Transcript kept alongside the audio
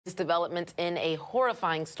This development in a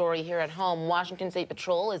horrifying story here at home. Washington State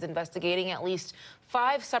Patrol is investigating at least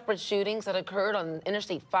 5 separate shootings that occurred on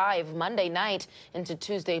Interstate 5 Monday night into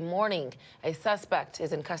Tuesday morning. A suspect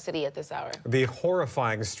is in custody at this hour. The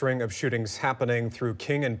horrifying string of shootings happening through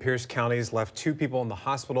King and Pierce counties left 2 people in the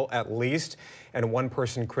hospital at least and 1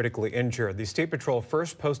 person critically injured. The State Patrol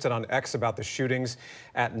first posted on X about the shootings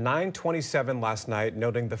at 9:27 last night,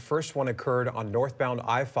 noting the first one occurred on northbound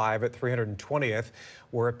I-5 at 320th,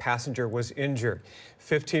 where a passenger was injured.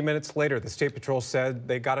 15 minutes later, the State Patrol said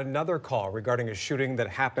they got another call regarding a shooting that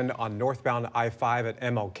happened on northbound I-5 at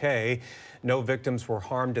MLK. No victims were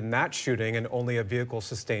harmed in that shooting, and only a vehicle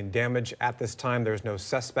sustained damage. At this time, there's no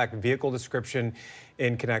suspect vehicle description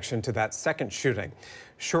in connection to that second shooting.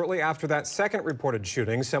 Shortly after that second reported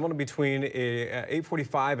shooting, someone between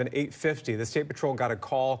 8:45 and 8:50, the State Patrol got a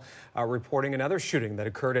call reporting another shooting that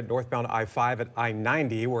occurred at northbound I-5 at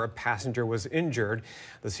I-90, where a passenger was injured.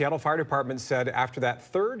 The Seattle Fire Department said after that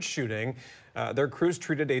third shooting, their crews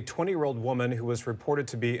treated a 20-year-old woman who was reported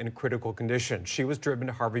to be in critical condition. She was driven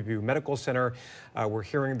to Harveyview Medical Center. We're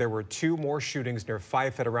hearing there were 2 more shootings near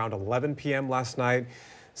Fife at around 11 p.m. last night.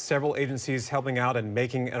 Several agencies helping out and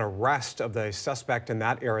making an arrest of the suspect in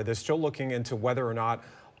that area. They're still looking into whether or not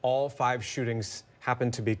all 5 shootings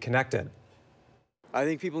happen to be connected. I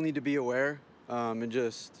think people need to be aware and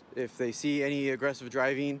just, if they see any aggressive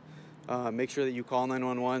driving, make sure that you call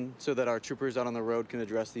 911 so that our troopers out on the road can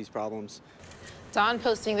address these problems. Don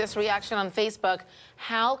posting this reaction on Facebook.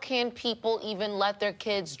 How can people even let their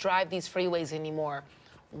kids drive these freeways anymore?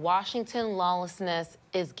 Washington lawlessness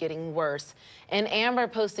is getting worse. And Amber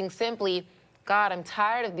posting simply, God, I'm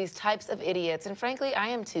tired of these types of idiots. And frankly, I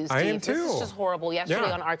am too, Steve. I am too. This is just horrible. Yesterday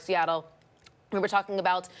on ARC Seattle, we were talking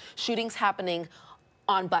about shootings happening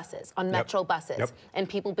on buses, on metro buses, and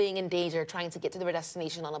people being in danger trying to get to their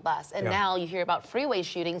destination on a bus. And now you hear about freeway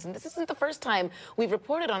shootings, and this isn't the first time we've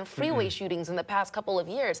reported on freeway shootings in the past couple of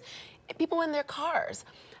years. People in their cars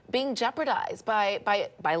being jeopardized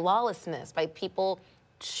by lawlessness, by people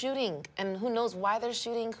shooting, and who knows why they're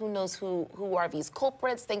shooting, who knows who are these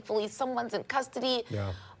culprits. Thankfully, someone's in custody.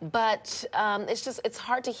 But it's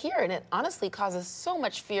hard to hear, and it honestly causes so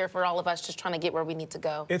much fear for all of us just trying to get where we need to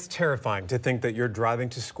go. It's terrifying to think that you're driving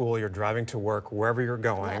to school, you're driving to work, wherever you're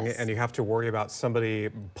going, and you have to worry about somebody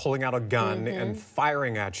pulling out a gun and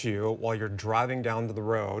firing at you while you're driving down to the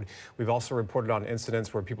road. We've also reported on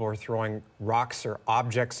incidents where people are throwing rocks or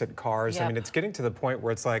objects at cars. I mean, it's getting to the point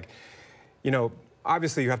where it's like, you know,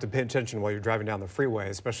 obviously you have to pay attention while you're driving down the freeway,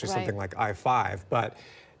 especially something like I-5, but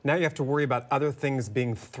now you have to worry about other things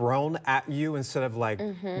being thrown at you instead of like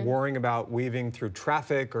worrying about weaving through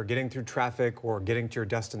traffic or getting through traffic or getting to your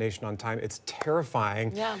destination on time. It's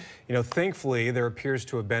terrifying. You know, thankfully, there appears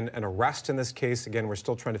to have been an arrest in this case. Again, we're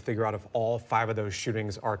still trying to figure out if all 5 of those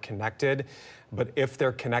shootings are connected. But if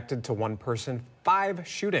they're connected to one person, 5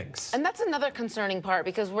 shootings. And that's another concerning part,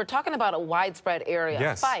 because we're talking about a widespread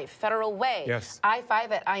area. Fife, Federal Way,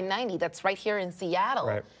 I-5 at I-90, that's right here in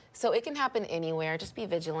Seattle. So it can happen anywhere. Just be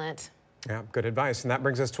vigilant. Yeah, good advice. And that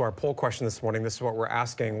brings us to our poll question this morning. This is what we're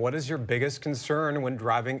asking. What is your biggest concern when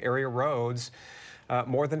driving area roads?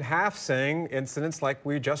 More than half saying incidents like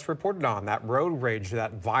we just reported on, that road rage,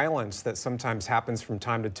 that violence that sometimes happens from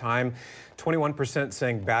time to time. 21%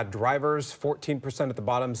 saying bad drivers, 14% at the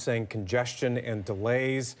bottom saying congestion and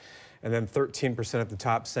delays, and then 13% at the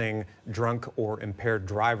top saying drunk or impaired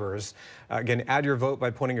drivers. Again, add your vote by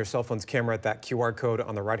pointing your cell phone's camera at that QR code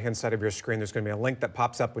on the right-hand side of your screen. There's going to be a link that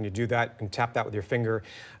pops up when you do that. You can tap that with your finger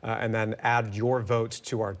and then add your votes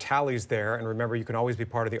to our tallies there. And remember, you can always be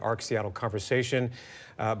part of the ARC Seattle conversation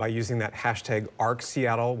by using that hashtag ARC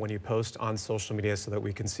Seattle when you post on social media so that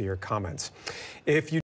we can see your comments. If you